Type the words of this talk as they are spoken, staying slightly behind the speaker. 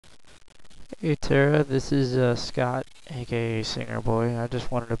Hey Tara, this is Scott, aka Singer Boy. I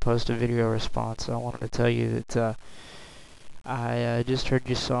just wanted to post a video response. I wanted to tell you that I just heard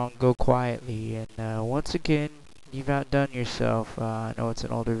your song Go Quietly, and once again, you've outdone yourself. I know it's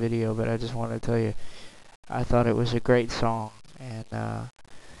an older video, but I just wanted to tell you I thought it was a great song, and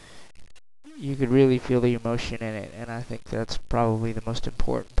you could really feel the emotion in it, and I think that's probably the most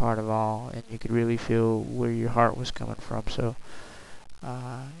important part of all, and you could really feel where your heart was coming from. So,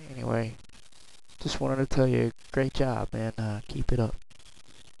 anyway. Just wanted to tell you, great job, man. Keep it up.